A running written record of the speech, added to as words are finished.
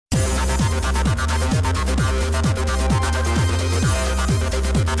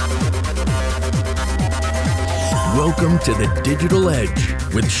Welcome to the Digital Edge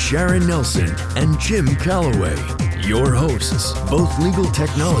with Sharon Nelson and Jim Calloway. Your hosts, both legal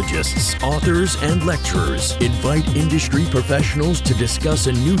technologists, authors, and lecturers, invite industry professionals to discuss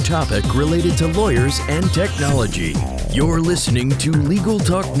a new topic related to lawyers and technology. You're listening to Legal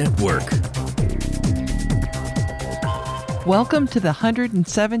Talk Network. Welcome to the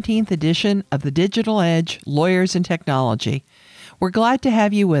 117th edition of the Digital Edge, Lawyers and Technology. We're glad to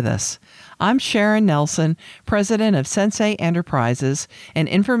have you with us. I'm Sharon Nelson, president of Sensei Enterprises, an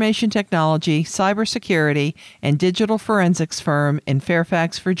information technology, cybersecurity, and digital forensics firm in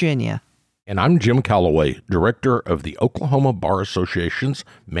Fairfax, Virginia. And I'm Jim Calloway, director of the Oklahoma Bar Association's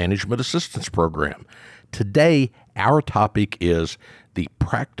Management Assistance Program. Today, our topic is the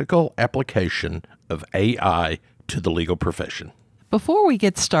practical application of AI to the legal profession. Before we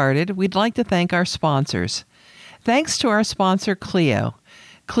get started, we'd like to thank our sponsors. Thanks to our sponsor, Clio.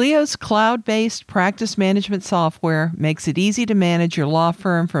 Clio's cloud-based practice management software makes it easy to manage your law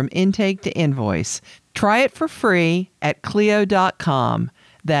firm from intake to invoice. Try it for free at Clio.com.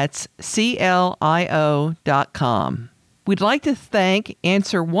 That's CLIO.com. We'd like to thank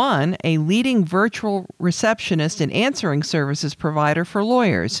Answer One, a leading virtual receptionist and answering services provider for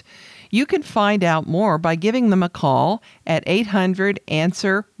lawyers. You can find out more by giving them a call at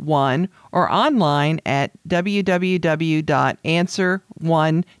 800-ANSWER1 or online at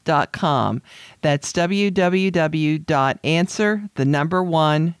www.answer1.com. That's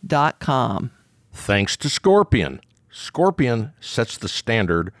www.answer1.com. Thanks to Scorpion. Scorpion sets the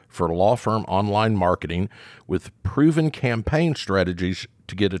standard for law firm online marketing with proven campaign strategies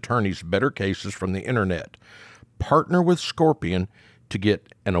to get attorneys better cases from the internet. Partner with Scorpion to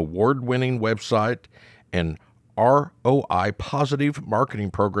get an award-winning website and ROI positive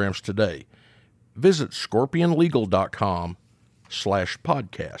marketing programs today. Visit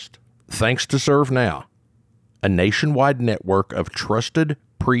scorpionlegal.com/podcast. Thanks to ServeNow, a nationwide network of trusted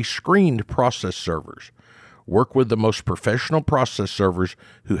pre-screened process servers. Work with the most professional process servers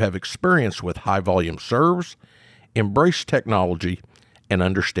who have experience with high-volume serves, embrace technology, and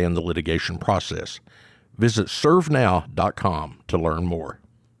understand the litigation process. Visit servenow.com to learn more.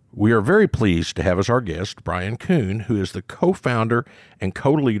 We are very pleased to have as our guest Brian Kuhn, who is the co-founder and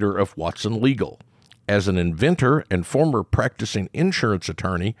co-leader of Watson Legal. As an inventor and former practicing insurance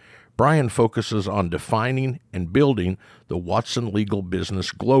attorney, Brian focuses on defining and building the Watson Legal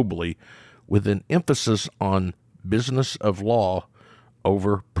business globally with an emphasis on business of law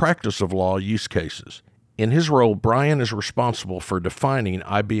over practice of law use cases. In his role, Brian is responsible for defining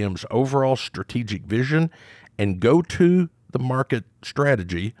IBM's overall strategic vision and go-to-the-market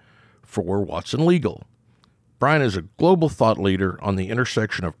strategy for Watson Legal. Brian is a global thought leader on the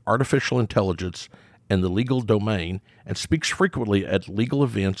intersection of artificial intelligence and the legal domain and speaks frequently at legal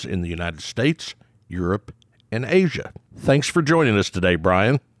events in the United States, Europe, and Asia. Thanks for joining us today,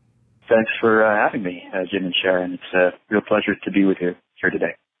 Brian. Thanks for having me, Jim and Sharon. It's a real pleasure to be with you here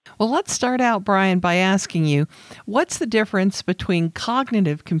today. Well, let's start out, Brian, by asking you, what's the difference between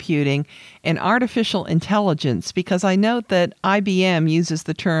cognitive computing and artificial intelligence? Because I note that IBM uses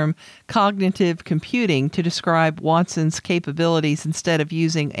the term cognitive computing to describe Watson's capabilities instead of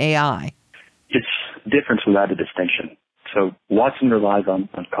using AI. It's different without a distinction. So Watson relies on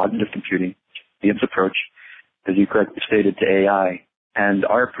cognitive computing, IBM's approach, as you correctly stated, to AI. And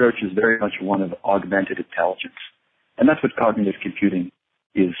our approach is very much one of augmented intelligence. And that's what cognitive computing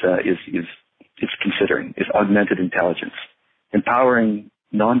is considering, is augmented intelligence, empowering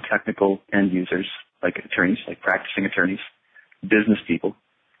non-technical end users like attorneys, like practicing attorneys, business people,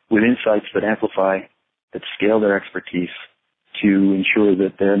 with insights that amplify, that scale their expertise to ensure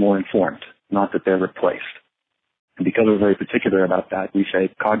that they're more informed, not that they're replaced. And because we're very particular about that, we say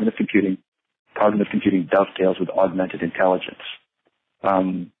cognitive computing dovetails with augmented intelligence.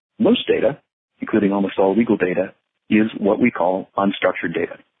 Most data, including almost all legal data, is what we call unstructured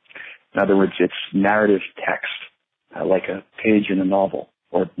data. In other words, it's narrative text, like a page in a novel,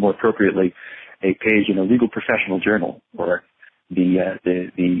 or more appropriately, a page in a legal professional journal, or the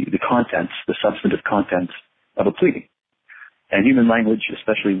contents, the substantive contents of a pleading. And human language,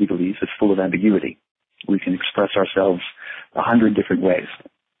 especially legalese, is full of ambiguity. We can express ourselves 100 different ways,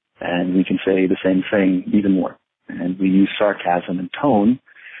 and we can say the same thing even more. And we use sarcasm and tone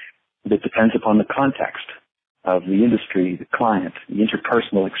that depends upon the context of the industry, the client, the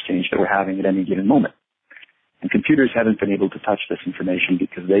interpersonal exchange that we're having at any given moment. And computers haven't been able to touch this information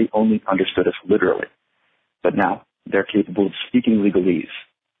because they only understood us literally. But now they're capable of speaking legalese.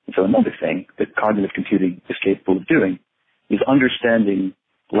 And so another thing that cognitive computing is capable of doing is understanding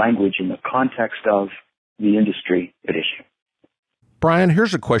language in the context of the industry at issue. Brian,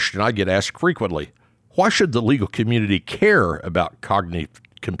 here's a question I get asked frequently. Why should the legal community care about cognitive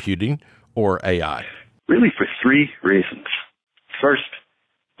computing or AI? Really for three reasons. First,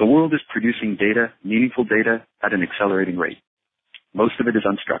 the world is producing data, meaningful data, at an accelerating rate. Most of it is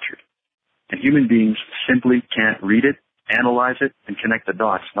unstructured. And human beings simply can't read it, analyze it, and connect the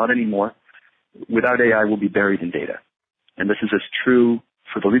dots. Not anymore. Without AI, we'll be buried in data. And this is as true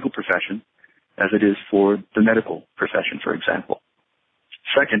for the legal profession as it is for the medical profession, for example.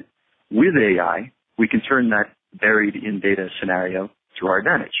 Second, with AI, we can turn that buried in data scenario to our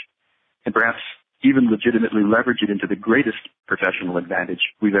advantage, and perhaps even legitimately leverage it into the greatest professional advantage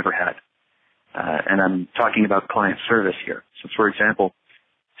we've ever had. And I'm talking about client service here. So, for example,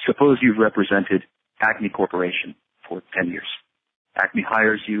 suppose you've represented Acme Corporation for 10 years. Acme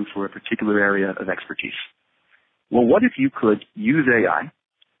hires you for a particular area of expertise. Well, what if you could use AI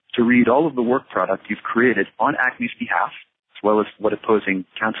to read all of the work product you've created on Acme's behalf, as well as what opposing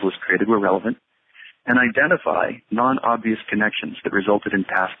counsel has created where relevant, and identify non-obvious connections that resulted in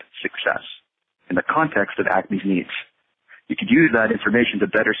past success in the context of Acme's needs? You could use that information to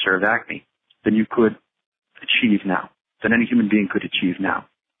better serve Acme than you could achieve now, than any human being could achieve now,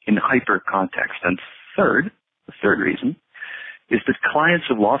 in hyper context. And the third reason, is that clients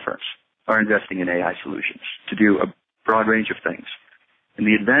of law firms are investing in AI solutions to do a broad range of things. And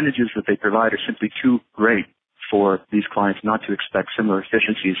the advantages that they provide are simply too great for these clients not to expect similar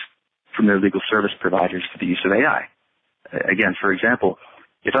efficiencies from their legal service providers for the use of AI. Again, for example,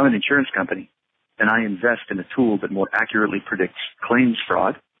 if I'm an insurance company and I invest in a tool that more accurately predicts claims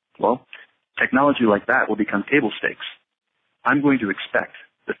fraud, well, technology like that will become table stakes. I'm going to expect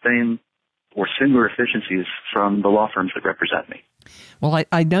the same or similar efficiencies from the law firms that represent me. Well,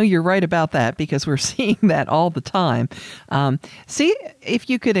 I know you're right about that because we're seeing that all the time. See if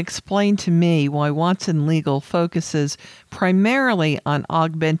you could explain to me why Watson Legal focuses primarily on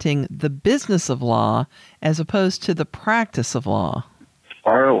augmenting the business of law as opposed to the practice of law.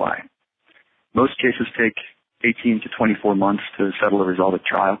 ROI. Most cases take 18 to 24 months to settle a resolve at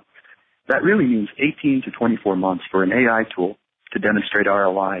trial. That really means 18 to 24 months for an AI tool to demonstrate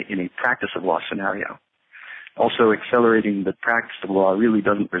ROI in a practice of law scenario. Also, accelerating the practice of law really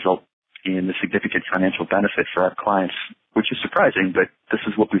doesn't result in the significant financial benefit for our clients, which is surprising, but this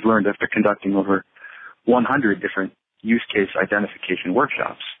is what we've learned after conducting over 100 different use case identification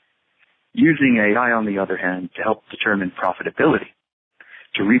workshops. Using AI, on the other hand, to help determine profitability,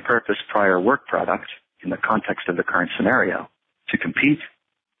 to repurpose prior work product in the context of the current scenario, to compete,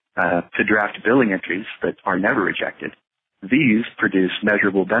 to draft billing entries that are never rejected, these produce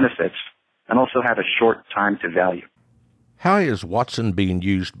measurable benefits and also have a short time to value. How is Watson being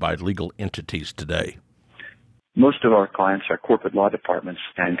used by legal entities today? Most of our clients are corporate law departments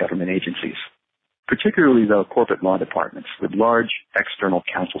and government agencies, particularly, though, corporate law departments with large external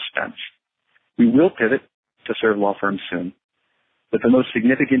counsel spends. We will pivot to serve law firms soon, but the most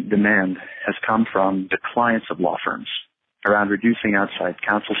significant demand has come from the clients of law firms around reducing outside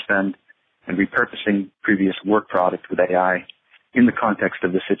counsel spend and repurposing previous work product with AI in the context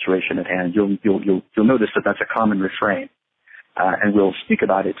of the situation at hand. You'll notice that that's a common refrain, and we'll speak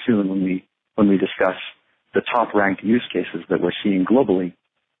about it soon when we discuss the top-ranked use cases that we're seeing globally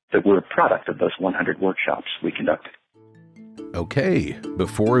that were a product of those 100 workshops we conducted. Okay,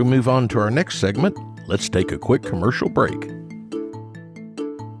 before we move on to our next segment, let's take a quick commercial break.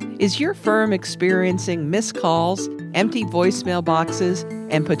 Is your firm experiencing missed calls, empty voicemail boxes,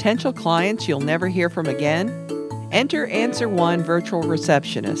 and potential clients you'll never hear from again? Enter Answer One Virtual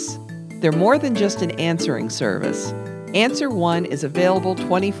Receptionists. They're more than just an answering service. Answer One is available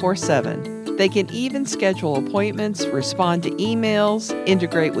 24/7. They can even schedule appointments, respond to emails,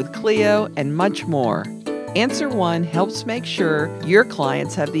 integrate with Clio, and much more. Answer One helps make sure your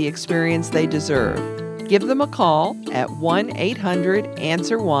clients have the experience they deserve. Give them a call at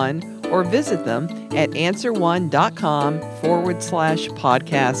 1-800-ANSWER1 or visit them at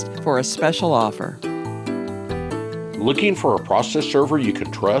answer1.com/podcast for a special offer. Looking for a process server you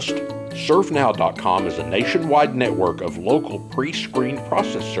can trust? ServeNow.com is a nationwide network of local pre-screened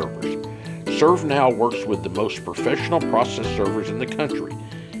process servers. ServeNow works with the most professional process servers in the country.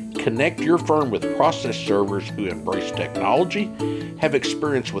 Connect your firm with process servers who embrace technology, have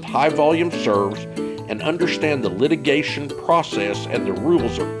experience with high-volume serves, and understand the litigation process and the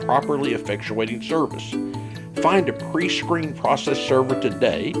rules of properly effectuating service. Find a pre-screened process server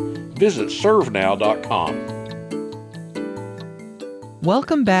today. Visit ServeNow.com.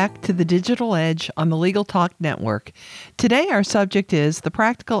 Welcome back to the Digital Edge on the Legal Talk Network. Today our subject is the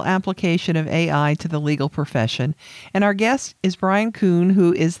practical application of AI to the legal profession, and our guest is Brian Kuhn,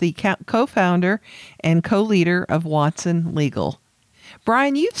 who is the co-founder and co-leader of Watson Legal.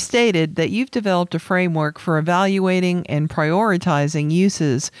 Brian, you've stated that you've developed a framework for evaluating and prioritizing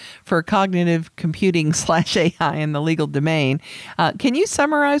uses for cognitive computing / AI in the legal domain. Can you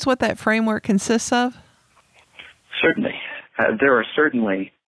summarize what that framework consists of? Certainly. There are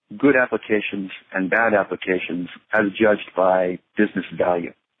certainly good applications and bad applications as judged by business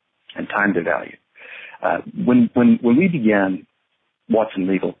value and time to value. When we began Watson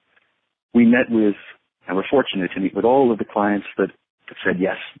Legal, we met with, and we're fortunate to meet with all of the clients that said,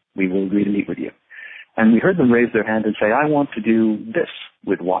 yes, we will agree to meet with you. And we heard them raise their hand and say, I want to do this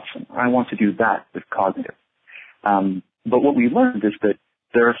with Watson. I want to do that with Cognitive. But what we learned is that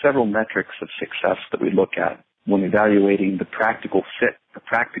there are several metrics of success that we look at when evaluating the practical fit, the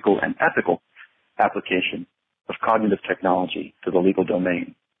practical and ethical application of cognitive technology to the legal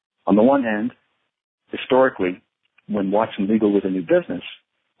domain. On the one hand, historically, when Watson Legal was a new business,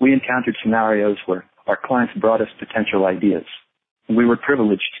 we encountered scenarios where our clients brought us potential ideas. We were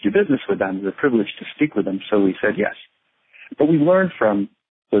privileged to do business with them. We were privileged to speak with them, so we said yes. But we learned from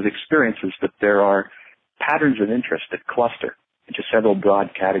those experiences that there are patterns of interest that cluster into several broad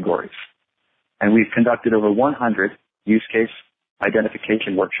categories. And we've conducted over 100 use case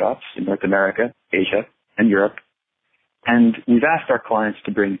identification workshops in North America, Asia, and Europe. And we've asked our clients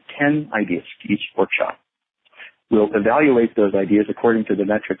to bring 10 ideas to each workshop. We'll evaluate those ideas according to the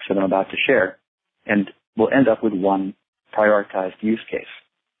metrics that I'm about to share, and we'll end up with one prioritized use case.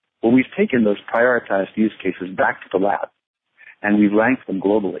 Well, we've taken those prioritized use cases back to the lab, and we've ranked them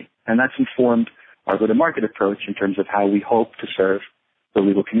globally. And that's informed our go-to-market approach in terms of how we hope to serve the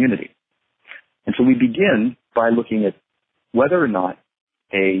legal community. And so we begin by looking at whether or not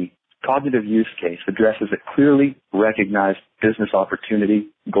a cognitive use case addresses a clearly recognized business opportunity,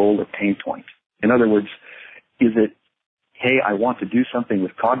 goal, or pain point. In other words, is it, hey, I want to do something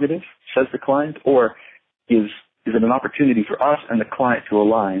with cognitive, says the client, or is it an opportunity for us and the client to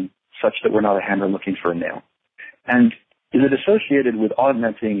align such that we're not a hammer looking for a nail? And is it associated with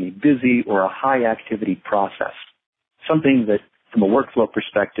augmenting a busy or a high activity process? Something that, from a workflow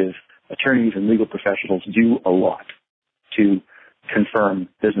perspective, attorneys and legal professionals do a lot to confirm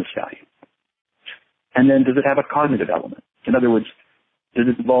business value. And then does it have a cognitive element? In other words, does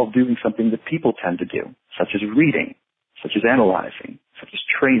it involve doing something that people tend to do, such as reading, such as analyzing, such as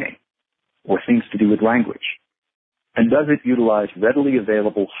training, or things to do with language? And does it utilize readily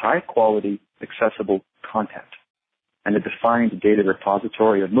available, high-quality, accessible content and a defined data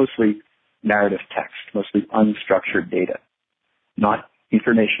repository of mostly narrative text, mostly unstructured data, not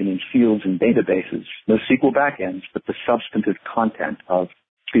information in fields and databases, no SQL backends, but the substantive content of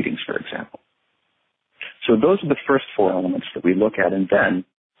treatings, for example. So those are the first four elements that we look at, and then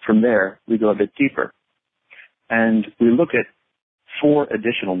from there we go a bit deeper. And we look at four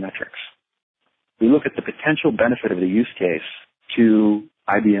additional metrics. We look at the potential benefit of the use case to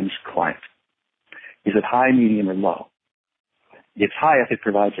IBM's client. Is it high, medium, or low? It's high if it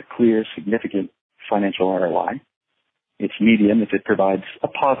provides a clear, significant financial ROI. It's medium if it provides a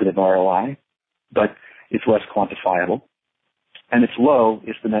positive ROI, but it's less quantifiable. And it's low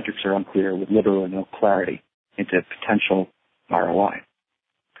if the metrics are unclear with little or no clarity into potential ROI.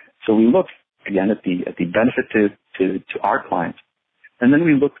 So we look, again, at the benefit to our client, and then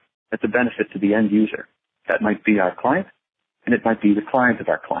we look at the benefit to the end user. That might be our client, and it might be the client of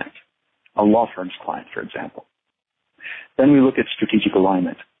our client, a law firm's client, for example. Then we look at strategic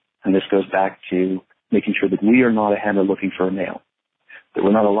alignment, and this goes back to making sure that we are not a hammer looking for a nail, that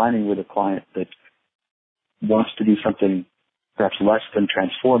we're not aligning with a client that wants to do something perhaps less than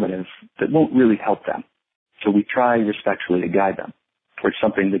transformative that won't really help them. So we try respectfully to guide them towards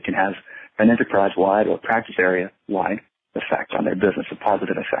something that can have an enterprise-wide or practice area-wide effect on their business, a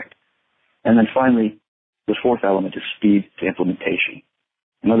positive effect. And then finally, the fourth element is speed to implementation.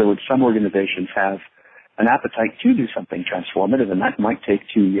 In other words, some organizations have an appetite to do something transformative, and that might take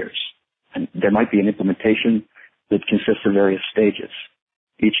 2 years. And there might be an implementation that consists of various stages,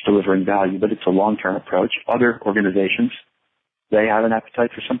 each delivering value, but it's a long-term approach. Other organizations, they have an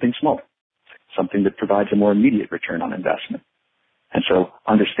appetite for something smaller, something that provides a more immediate return on investment. And so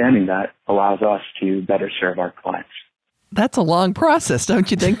understanding that allows us to better serve our clients. That's a long process, don't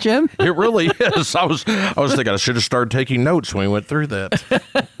you think, Jim? It really is. I was thinking I should have started taking notes when we went through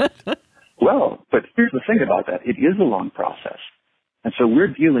that. Well, but here's the thing about that. It is a long process. And so we're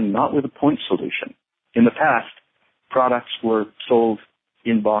dealing not with a point solution. In the past, products were sold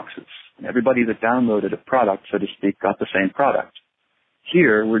in boxes. And everybody that downloaded a product, so to speak, got the same product.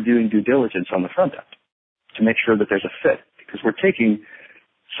 Here, we're doing due diligence on the front end to make sure that there's a fit, because we're taking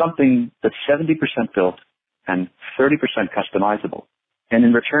something that's 70% built and 30% customizable. And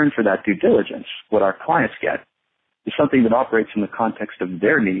in return for that due diligence, what our clients get is something that operates in the context of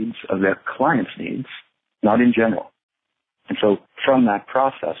their needs, of their clients' needs, not in general. And so from that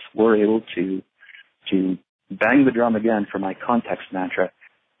process, we're able to bang the drum again for my context mantra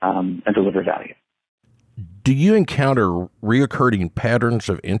and deliver value. Do you encounter reoccurring patterns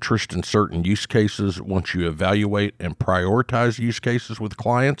of interest in certain use cases once you evaluate and prioritize use cases with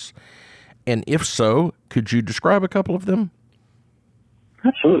clients? And if so, could you describe a couple of them?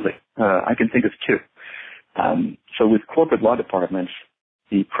 Absolutely. I can think of two. So with corporate law departments,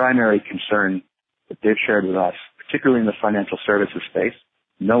 the primary concern that they've shared with us, particularly in the financial services space,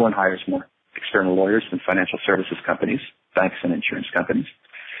 no one hires more external lawyers than financial services companies, banks and insurance companies,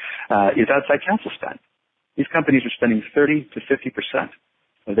 is outside counsel spend. These companies are spending 30 to 50%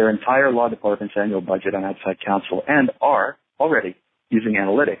 of their entire law department's annual budget on outside counsel and are already using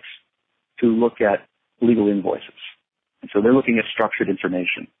analytics to look at legal invoices. And so they're looking at structured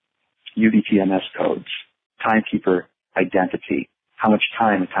information, UBTMS codes, timekeeper identity, how much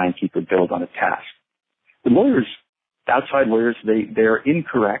time a timekeeper billed on a task. The lawyers, outside lawyers, they're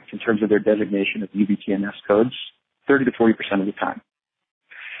incorrect in terms of their designation of UBTMS codes 30 to 40% of the time.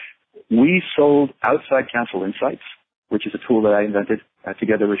 We sold Outside Counsel Insights, which is a tool that I invented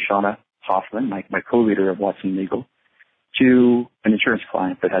together with Shauna Hoffman, my co-leader of Watson Legal, to an insurance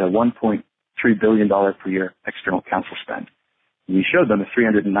client that had a $1.3 billion per year external counsel spend. We showed them a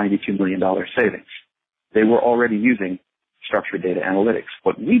 $392 million savings. They were already using structured data analytics.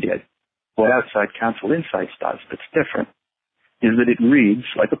 What we did, what Outside Counsel Insights does that's different, is that it reads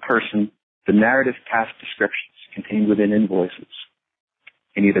like a person the narrative task descriptions contained within invoices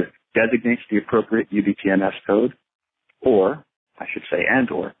and either designates the appropriate UBTMS code or, I should say,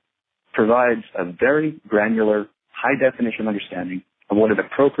 and/or, provides a very granular, high-definition understanding of what an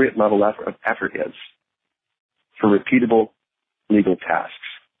appropriate level of effort is for repeatable legal tasks,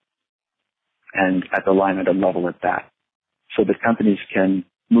 and at the line item level at that, so that companies can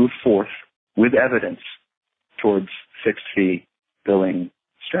move forth with evidence towards fixed-fee billing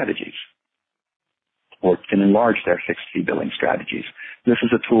strategies, or can enlarge their fixed-fee billing strategies. This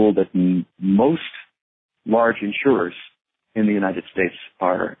is a tool that most large insurers in the United States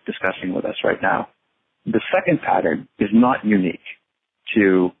are discussing with us right now. The second pattern is not unique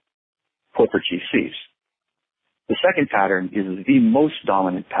to corporate GCs. The second pattern is the most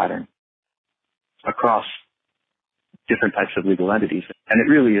dominant pattern across different types of legal entities, and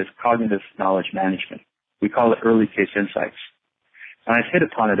it really is cognitive knowledge management. We call it early case insights. And I've hit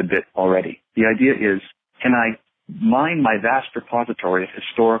upon it a bit already. The idea is, can I mine my vast repository of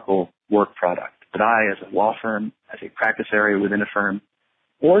historical work product that I, as a law firm, as a practice area within a firm,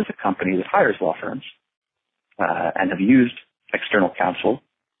 or as a company that hires law firms and have used external counsel,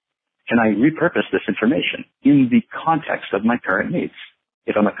 can I repurpose this information in the context of my current needs?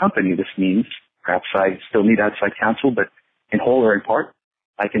 If I'm a company, this means perhaps I still need outside counsel, but in whole or in part,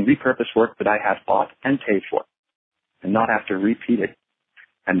 I can repurpose work that I have bought and paid for and not have to repeat it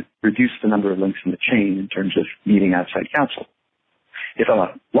and reduce the number of links in the chain in terms of needing outside counsel. If I'm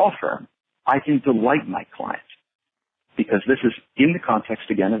a law firm, I can delight my client because this is in the context,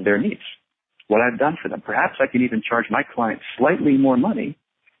 again, of their needs, what I've done for them. Perhaps I can even charge my client slightly more money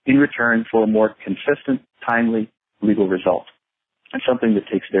in return for a more consistent, timely legal result, and something that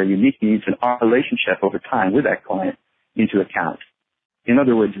takes their unique needs and our relationship over time with that client into account. In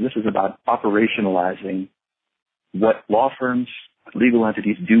other words, this is about operationalizing what law firms, legal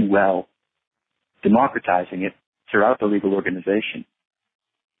entities do well, democratizing it throughout the legal organization,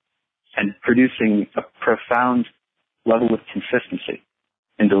 and producing a profound level of consistency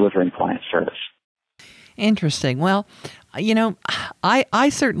in delivering client service. Interesting. Well, I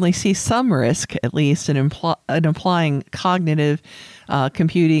certainly see some risk, at least, in applying cognitive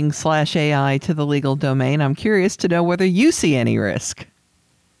computing / AI to the legal domain. I'm curious to know whether you see any risk.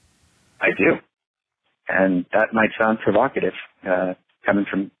 I do. And that might sound provocative, coming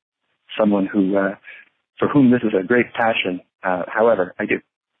from someone who, for whom this is a great passion. However, I do.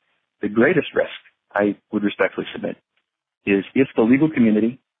 The greatest risk, I would respectfully submit, is if the legal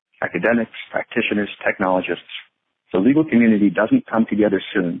community, academics, practitioners, technologists, the legal community doesn't come together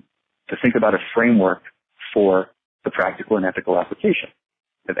soon to think about a framework for the practical and ethical application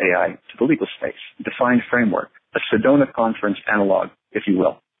of AI to the legal space, a defined framework, a Sedona Conference analog, if you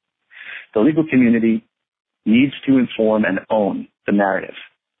will. The legal community needs to inform and own the narrative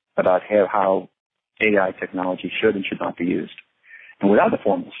about how AI technology should and should not be used. And without a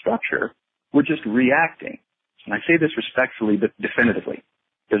formal structure, we're just reacting. And I say this respectfully but definitively.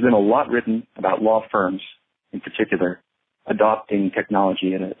 There's been a lot written about law firms, in particular, adopting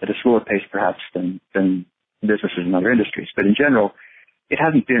technology at a slower pace perhaps than businesses in other industries. But in general, it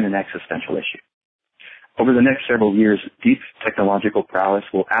hasn't been an existential issue. Over the next several years, deep technological prowess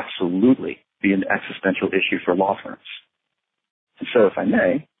will absolutely be an existential issue for law firms. And so, if I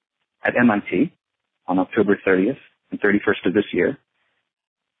may, at MIT, on October 30th and 31st of this year,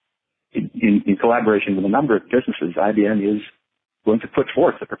 in collaboration with a number of businesses, IBM is going to put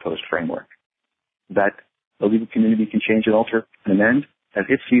forth a proposed framework that the legal community can change and alter and amend as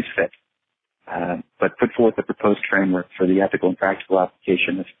it sees fit, but put forth a proposed framework for the ethical and practical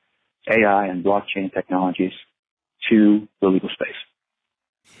application of AI and blockchain technologies to the legal space.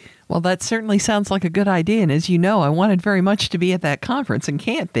 Well, that certainly sounds like a good idea. And as you know, I wanted very much to be at that conference and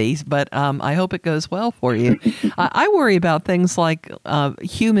can't be, but I hope it goes well for you. I worry about things like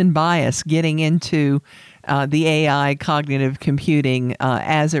human bias getting into the AI cognitive computing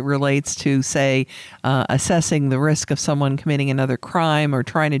as it relates to, say, assessing the risk of someone committing another crime or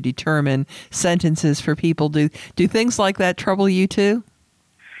trying to determine sentences for people. Do things like that trouble you too?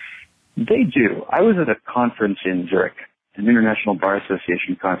 They do. I was at a conference in Zurich, an International Bar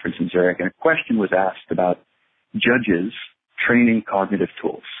Association conference in Zurich, and a question was asked about judges training cognitive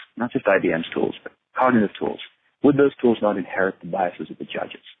tools, not just IBM's tools, but cognitive tools. Would those tools not inherit the biases of the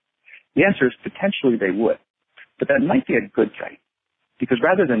judges? The answer is potentially they would, but that might be a good thing, because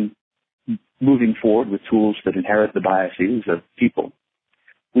rather than moving forward with tools that inherit the biases of people,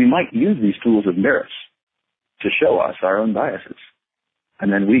 we might use these tools as mirrors to show us our own biases,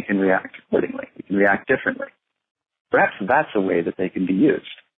 and then we can react accordingly. We can react differently. Perhaps that's a way that they can be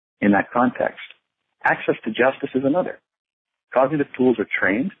used in that context. Access to justice is another. Cognitive tools are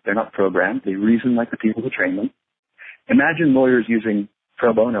trained. They're not programmed. They reason like the people who train them. Imagine lawyers using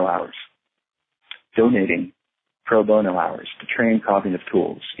pro bono hours, donating pro bono hours to train cognitive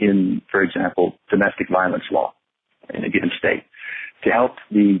tools in, for example, domestic violence law in a given state to help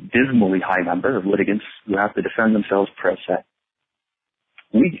the dismally high number of litigants who have to defend themselves pro se.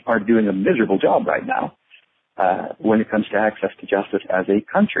 We are doing a miserable job right now when it comes to access to justice as a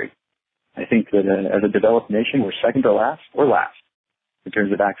country. I think that as a developed nation, we're second to last or last in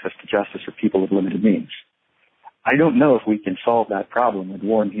terms of access to justice for people with limited means. I don't know if we can solve that problem with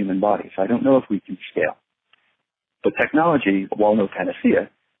warm human bodies. I don't know if we can scale. But technology, while no panacea,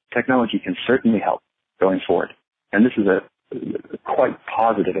 technology can certainly help going forward. And this is a quite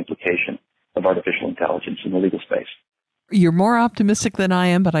positive implication of artificial intelligence in the legal space. You're more optimistic than I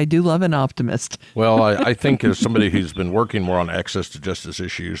am, but I do love an optimist. Well, I think as somebody who's been working more on access to justice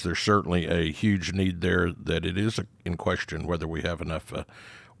issues, there's certainly a huge need there that it is in question whether we have enough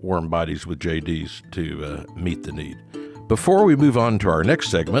warm bodies with JDs to meet the need. Before we move on to our next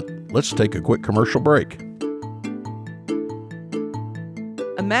segment, let's take a quick commercial break.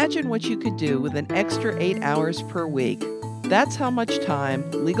 Imagine what you could do with an extra 8 hours per week. That's how much time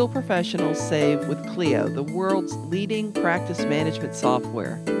legal professionals save with Clio, the world's leading practice management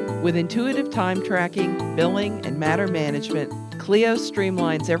software. With intuitive time tracking, billing, and matter management, Clio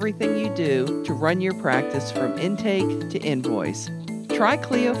streamlines everything you do to run your practice from intake to invoice. Try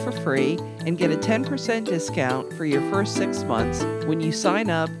Clio for free and get a 10% discount for your first 6 months when you sign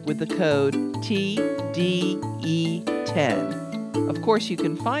up with the code TDE10. Of course, you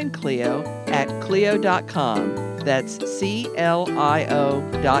can find Clio at Clio.com. That's CLIO.com.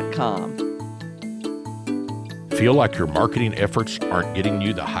 Feel like your marketing efforts aren't getting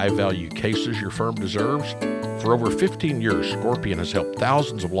you the high-value cases your firm deserves? For over 15 years, Scorpion has helped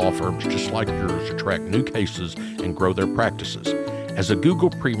thousands of law firms just like yours attract new cases and grow their practices. As a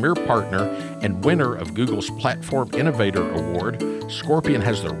Google Premier Partner and winner of Google's Platform Innovator Award, Scorpion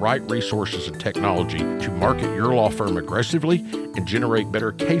has the right resources and technology to market your law firm aggressively and generate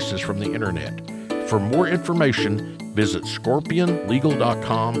better cases from the internet. For more information, visit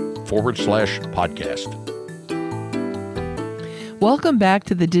scorpionlegal.com/podcast. Welcome back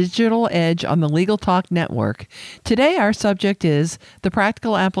to the Digital Edge on the Legal Talk Network. Today, our subject is the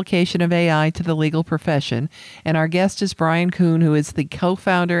practical application of AI to the legal profession, and our guest is Brian Kuhn, who is the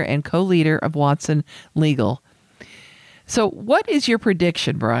co-founder and co-leader of Watson Legal. So what is your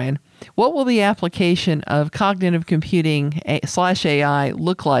prediction, Brian? What will the application of cognitive computing / AI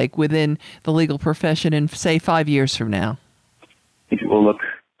look like within the legal profession in, say, 5 years from now? I think it will look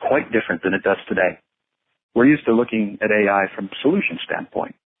quite different than it does today. We're used to looking at AI from a solution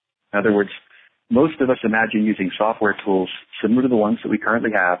standpoint. In other words, most of us imagine using software tools similar to the ones that we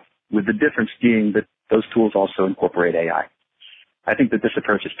currently have, with the difference being that those tools also incorporate AI. I think that this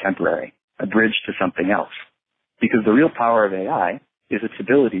approach is temporary, a bridge to something else, because the real power of AI is its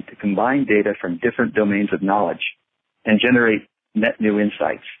ability to combine data from different domains of knowledge and generate net new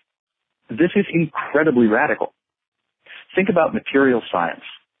insights. This is incredibly radical. Think about material science,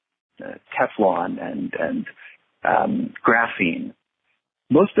 Teflon and graphene.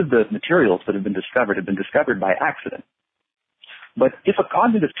 Most of the materials that have been discovered by accident. But if a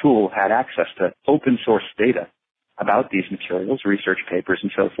cognitive tool had access to open source data about these materials, research papers,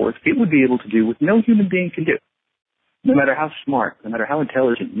 and so forth, it would be able to do what no human being can do. No matter how smart, no matter how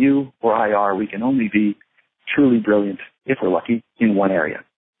intelligent you or I are, we can only be truly brilliant, if we're lucky, in one area.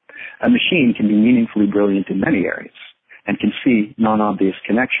 A machine can be meaningfully brilliant in many areas and can see non-obvious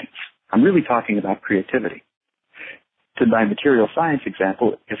connections. I'm really talking about creativity. To my material science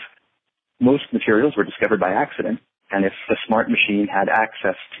example, if most materials were discovered by accident, and if a smart machine had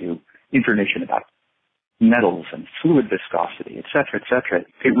access to information about metals and fluid viscosity, et cetera,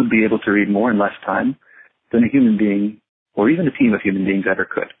 it would be able to read more in less time than a human being or even a team of human beings ever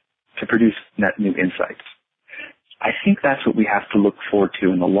could to produce net new insights. I think that's what we have to look forward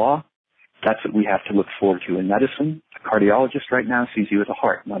to in the law. That's what we have to look forward to in medicine. A cardiologist right now sees you as a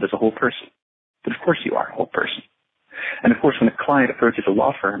heart, not as a whole person. But of course you are a whole person. And of course, when a client approaches a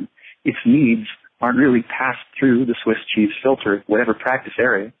law firm, its needs aren't really passed through the Swiss cheese filter, whatever practice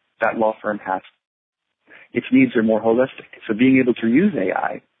area that law firm has. Its needs are more holistic. So being able to use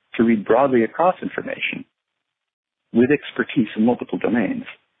AI to read broadly across information with expertise in multiple domains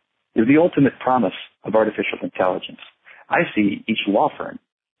is the ultimate promise of artificial intelligence. I see each law firm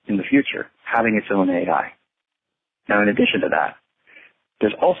in the future having its own AI. Now, in addition to that,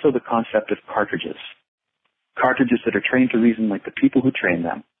 there's also the concept of cartridges. Cartridges that are trained to reason like the people who train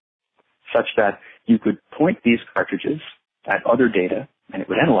them, such that you could point these cartridges at other data, and it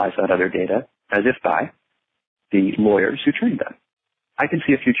would analyze that other data as if by the lawyers who trained them. I can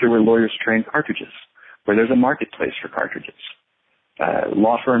see a future where lawyers train cartridges, where there's a marketplace for cartridges.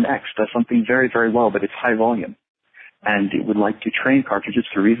 Law firm X does something very, very well, but it's high volume, and it would like to train cartridges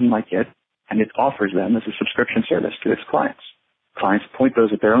to reason like it, and it offers them as a subscription service to its clients. Clients point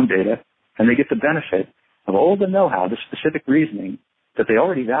those at their own data, and they get the benefit of all the know-how, the specific reasoning that they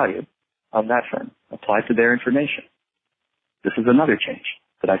already value of that firm applied to their information. This is another change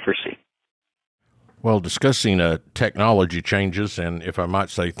that I foresee. Well, discussing technology changes, and if I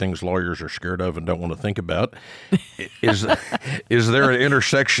might say things lawyers are scared of and don't want to think about, is there an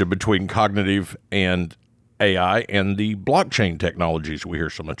intersection between cognitive and AI and the blockchain technologies we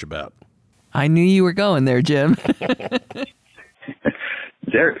hear so much about? I knew you were going there, Jim.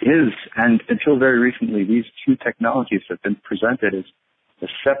 There is, and until very recently, these two technologies have been presented as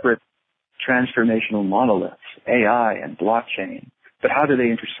separate transformational monoliths, AI and blockchain. But how do they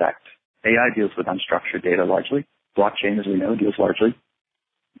intersect? AI deals with unstructured data largely. Blockchain, as we know,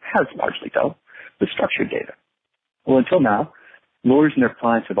 has largely dealt with structured data. Well, until now, lawyers and their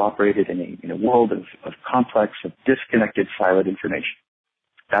clients have operated in a world of complex, of disconnected, siloed information.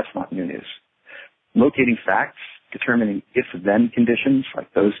 That's not new news. Locating facts, determining if-then conditions,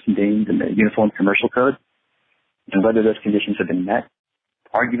 like those contained in the Uniform Commercial Code, and whether those conditions have been met,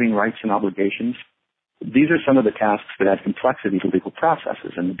 arguing rights and obligations. These are some of the tasks that add complexity to legal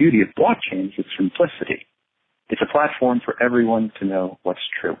processes, and the beauty of blockchain is its simplicity. It's a platform for everyone to know what's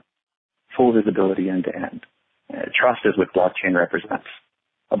true. Full visibility end to end. Trust is what blockchain represents.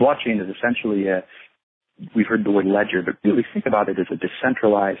 A blockchain is essentially we've heard the word ledger, but really think about it as a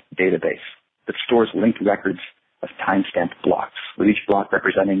decentralized database that stores linked records of time-stamped blocks, with each block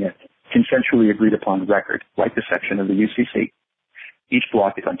representing a consensually agreed upon record, like the section of the UCC. Each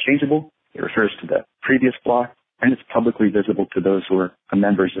block is unchangeable. It refers to the previous block, and it's publicly visible to those who are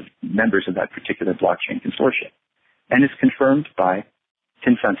members of that particular blockchain consortium, and is confirmed by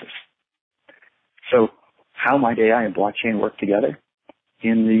consensus. So how might AI and blockchain work together?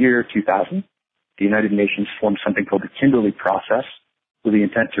 In the year 2000, the United Nations formed something called the Kimberley Process with the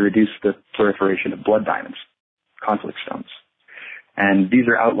intent to reduce the proliferation of blood diamonds, conflict stones. And these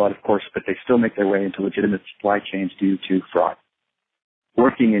are outlawed, of course, but they still make their way into legitimate supply chains due to fraud.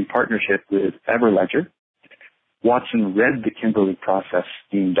 Working in partnership with Everledger, Watson read the Kimberley Process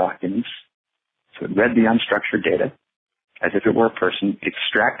scheme documents, so it read the unstructured data as if it were a person,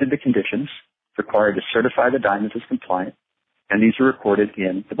 extracted the conditions required to certify the diamonds as compliant, and these are recorded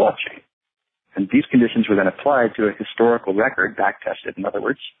in the blockchain. And these conditions were then applied to a historical record, back-tested, in other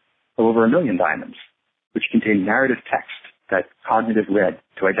words, of over 1 million diamonds, which contain narrative text that Cognitive read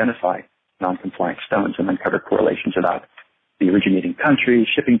to identify non-compliant stones and uncover correlations about the originating country,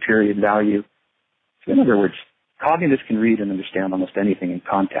 shipping period, value. So in other words, Cognitive can read and understand almost anything in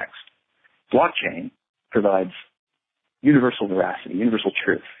context. Blockchain provides universal veracity, universal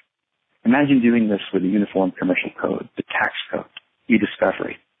truth. Imagine doing this with the Uniform Commercial Code, the tax code,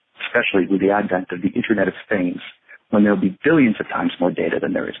 e-discovery, especially with the advent of the Internet of Things, when there will be billions of times more data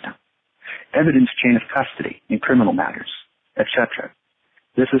than there is now. Evidence chain of custody in criminal matters, etc.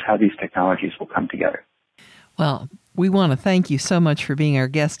 This is how these technologies will come together. Well, we want to thank you so much for being our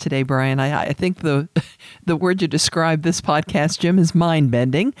guest today, Brian. I think the word to describe this podcast, Jim, is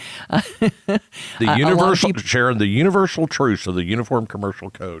mind-bending. Sharon, the universal truths of the Uniform Commercial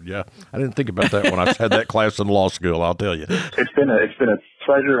Code. Yeah, I didn't think about that when I had that class in law school, I'll tell you. It's been a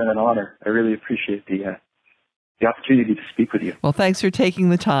pleasure and an honor. I really appreciate the opportunity to speak with you. Well, thanks for taking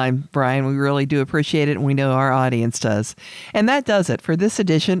the time, Brian. We really do appreciate it, and we know our audience does. And that does it for this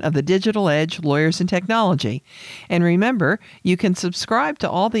edition of the Digital Edge Lawyers and Technology. And remember, you can subscribe to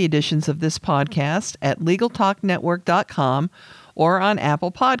all the editions of this podcast at LegalTalkNetwork.com or on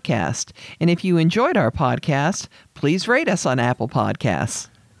Apple Podcast. And if you enjoyed our podcast, please rate us on Apple Podcasts.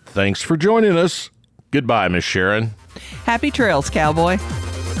 Thanks for joining us. Goodbye, Miss Sharon. Happy trails, cowboy.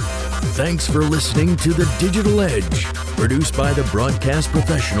 Thanks for listening to The Digital Edge, produced by the broadcast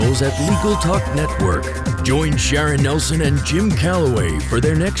professionals at Legal Talk Network. Join Sharon Nelson and Jim Calloway for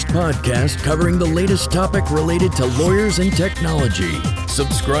their next podcast covering the latest topic related to lawyers and technology.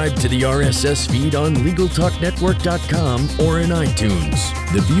 Subscribe to the RSS feed on LegalTalkNetwork.com or in iTunes.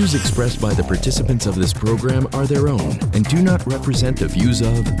 The views expressed by the participants of this program are their own and do not represent the views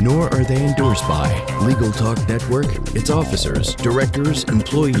of, nor are they endorsed by, Legal Talk Network, its officers, directors,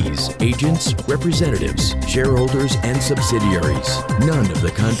 employees, agents, representatives, shareholders, and subsidiaries. None of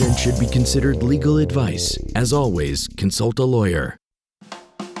the content should be considered legal advice. As always, consult a lawyer.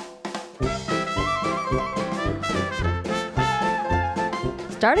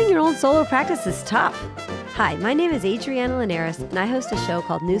 Starting your own solo practice is tough. Hi, my name is Adriana Linares, and I host a show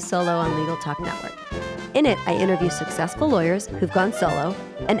called New Solo on Legal Talk Network. In it, I interview successful lawyers who've gone solo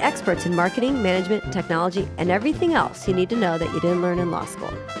and experts in marketing, management, technology, and everything else you need to know that you didn't learn in law school.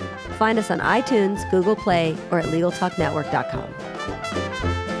 Find us on iTunes, Google Play, or at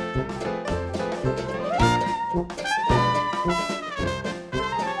LegalTalkNetwork.com.